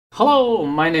Hello,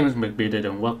 my name is Macbearded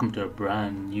and welcome to a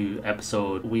brand new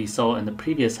episode. We saw in the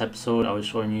previous episode I was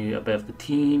showing you a bit of the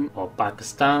team of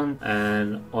Pakistan,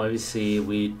 and obviously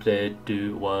we did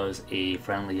do was a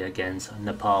friendly against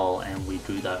Nepal, and we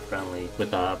drew that friendly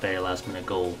with a very last minute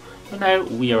goal. But now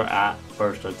we are at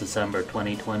 1st of December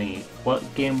 2020.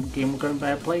 What game we're going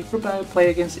to play? We're about to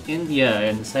play against India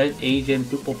in the South Asian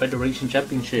Football Federation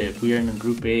Championship. We are in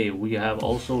Group A. We have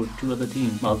also two other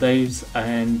teams, Maldives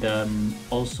and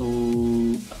also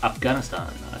Afghanistan,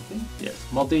 I think. Yes,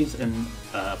 Maldives and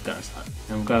Afghanistan.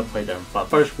 And we're going to play them. But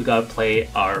first we got to play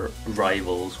our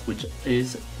rivals, which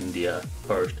is India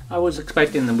first. I was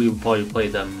expecting that we would probably play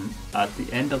them at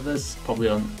the end of this,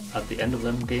 at the end of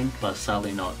them game, but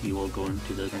sadly not. We will go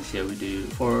into this and see how we do.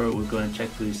 Before we're going to check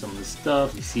through some of the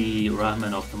stuff. You see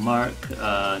Rahman off the mark,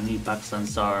 new Pakistan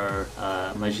star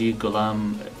Majid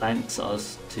Ghulam thanks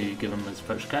us to give him his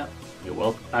first cap. You're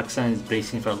welcome. Pakistan is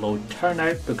bracing for a low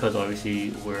turnout because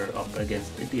obviously we're up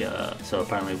against India, so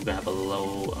apparently we're gonna have a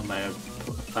low amount of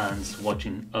fans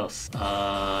watching us.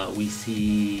 We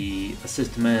see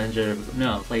assistant manager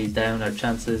plays down our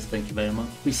chances. Thank you very much.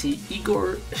 We see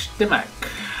Igor Stimac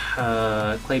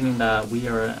claiming that we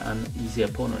are an easy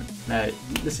opponent. Now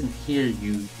listen here,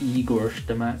 you Igor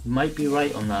Stimac. You might be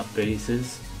right on that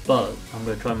basis, but I'm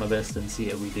gonna try my best and see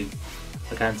how we do.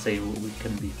 I can't say we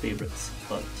can be favourites,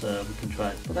 but we can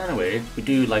try. But anyway, we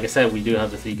do, like I said, we do have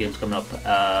the 3 games coming up.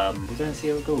 We're going to see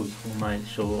how it goes. We might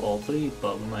show all 3,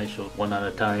 but we might show one at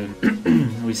a time.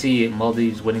 We see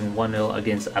Maldives winning 1-0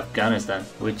 against Afghanistan,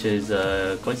 which is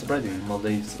quite surprising.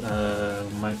 Maldives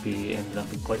might be ended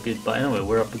up being quite good. But anyway,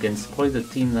 we're up against quite a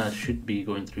team that should be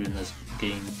going through in this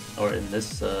game, or in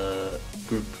this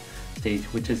group stage,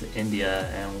 which is India,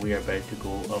 and we are about to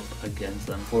go up against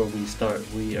them. Before we start,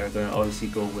 we are going to obviously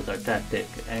go with our tactic,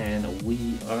 and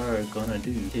we are going to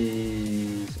do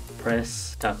is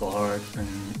press, tackle hard, and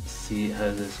see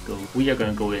how this goes. We are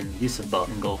going to go in Yusuf Butt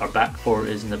and goal. Our back 4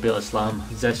 is Nabil Islam,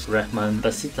 Zesh Rahman,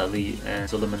 Basit Ali, and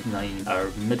Suleiman Naeem. Our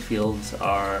midfields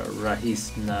are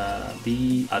Rahis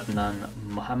Nabi, Adnan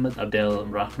Muhammad, Abdel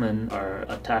Rahman. Our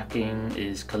attacking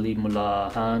is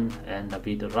Kalimullah Khan and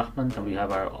Naveed Rahman, and we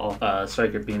have our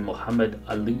striker being Muhammad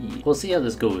Ali. We'll see how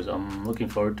this goes. I'm looking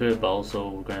forward to it, but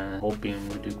also we're hoping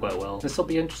we do quite well. This will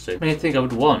be interesting. The main thing I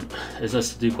would want is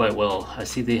us to do quite well. I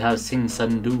see they have Singh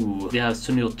Sandhu, they have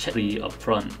Sunil Chetri up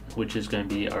front, which is going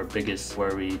to be our biggest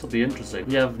worry. It'll be interesting.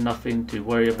 We have nothing to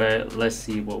worry about. Let's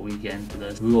see what we get into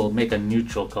this. We will make a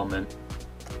neutral comment.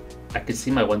 I can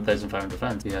see my 1,500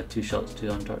 fans. We had 2 shots, 2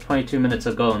 on target. 22 minutes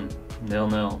are gone.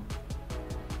 0-0.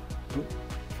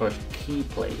 First key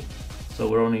play. So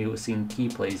we're only seeing key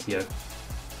plays here.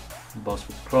 Boss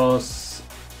with cross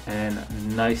and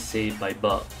nice save by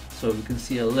Butt. So we can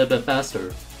see a little bit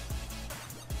faster.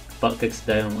 Butt kicks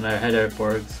down when our header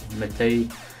Bergs, Mete,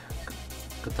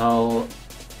 Katal,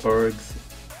 Bergs,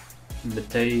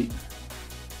 Mete,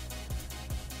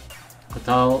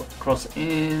 Katal, cross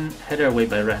in, header away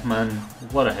by Rahman.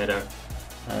 What a header.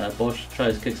 Bosch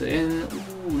tries, kicks it in.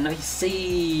 Ooh, nice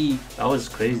save. That was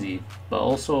crazy. But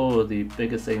also the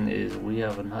biggest thing is we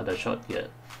haven't had a shot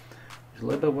yet. It's a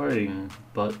little bit worrying,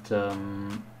 but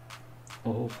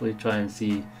we'll hopefully try and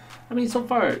see. I mean, so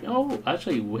far,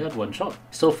 actually we had 1 shot.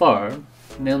 So far,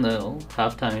 0-0,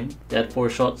 half time. They had 4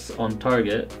 shots on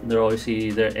target. They're obviously,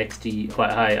 their XG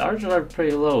quite high. Ours are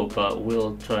pretty low, but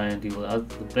we'll try and deal with that.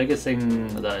 The biggest thing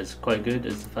that is quite good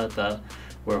is the fact that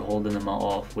we're holding them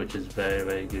off, which is very,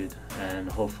 very good. And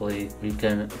hopefully we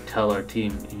can tell our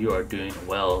team, you are doing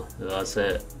well. That's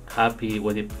it. Happy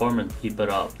with the performance. Keep it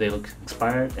up. They look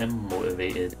inspired and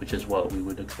motivated, which is what we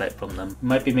would expect from them. We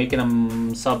might be making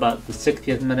them sub at the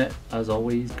 60th minute, as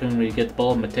always. Couldn't really get the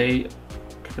ball. Mate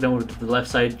kicking over to the left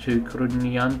side to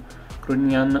Krunian.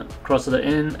 Krunian crosses it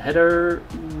in. Header.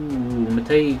 Ooh,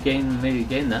 Mate maybe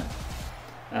gain that.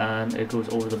 And it goes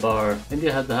over the bar.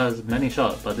 India has many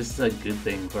shots, but this is a good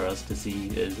thing for us to see,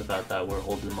 is the fact that we're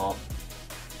holding them off.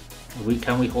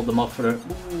 Can we hold them off for it?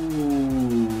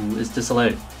 Ooh, is this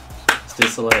allowed? Is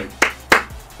this allowed?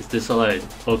 Is this allowed?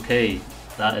 Okay,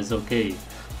 that is okay.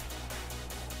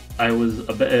 I was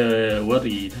a bit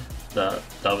worried that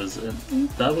was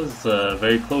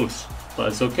very close, but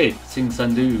it's okay. Singh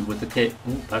Sandhu with the kick.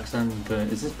 Ooh, Pakistan.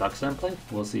 Is this Pakistan play?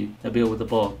 We'll see. Nabil with the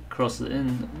ball, crosses it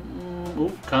in.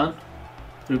 Ooh, Khan.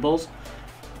 3 balls.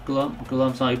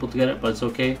 Ghulam's not able to get it, but it's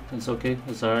okay. It's okay.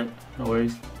 It's alright. No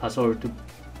worries. Pass over to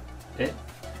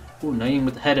Ooh, Naeem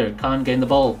with the header. Khan getting the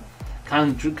ball.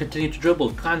 Khan continue to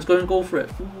dribble. Khan's going to go for it.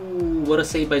 Ooh, what a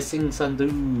save by Singh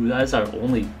Sandhu. That is our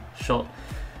only shot.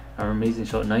 Our amazing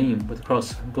shot. Naeem with the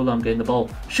cross. Ghulam getting the ball.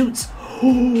 Shoots.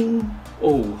 Oh.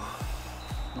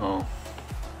 Oh.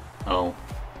 Oh.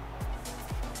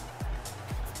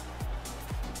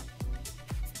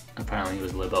 Apparently he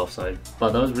was a little bit offside.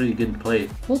 But that was really good play.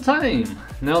 Full time!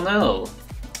 0-0.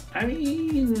 I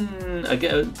mean,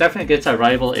 again, definitely against our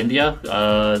rival India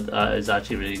is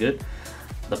actually really good.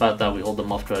 The fact that we hold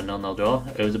them off to a 0-0 draw.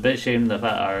 It was a bit shame the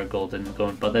fact our goal didn't go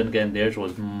in, but then again theirs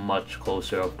was much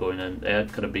closer of going in.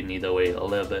 It could have been either way, a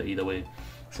little bit either way.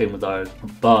 Same with ours.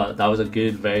 But that was a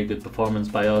good, very good performance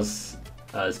by us.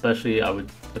 Especially I would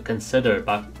consider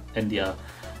back India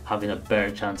having a better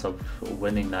chance of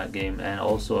winning that game, and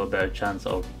also a better chance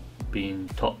of being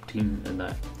top team in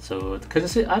that. So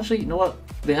because actually, you know what,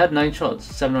 they had 9 shots,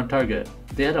 7 on target.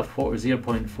 They had a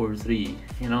 0.43.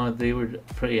 You know, they were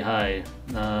pretty high.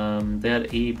 They had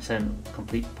 80%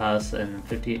 complete pass and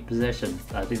 58 possession.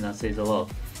 I think that says a lot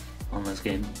on this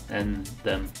game and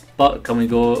them. But we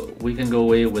can go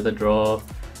away with a draw,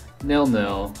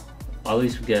 0-0. At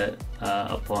least we get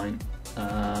a point.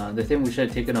 They think we should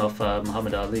have taken off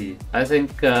Muhammad Ali. I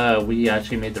think we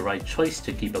actually made the right choice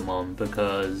to keep him on,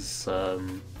 because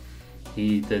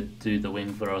he did do the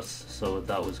wing for us, so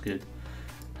that was good.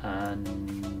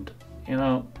 And you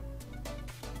know,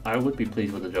 I would be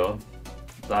pleased with the draw.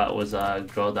 That was a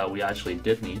draw that we actually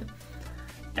did need,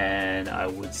 and I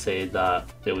would say that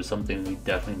it was something we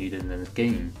definitely needed in this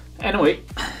game. Anyway,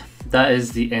 that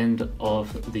is the end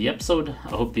of the episode. I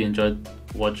hope you enjoyed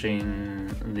watching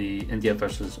the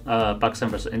Pakistan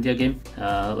versus India game.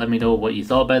 Let me know what you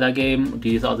thought about that game. Do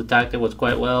you thought the tactic was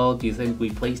quite well? Do you think we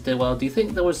placed it well? Do you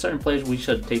think there were certain players we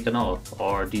should have taken off?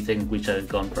 Or do you think we should have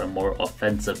gone for a more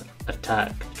offensive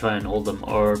attack, try and hold them?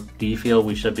 Or do you feel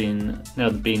we should have been, you know,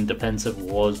 being defensive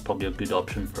was probably a good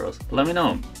option for us? Let me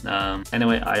know.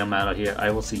 Anyway, I am out of here.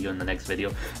 I will see you in the next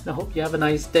video, and I hope you have a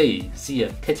nice day. See ya.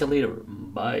 Catch you later.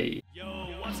 Bye. Yo,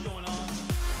 what's going on?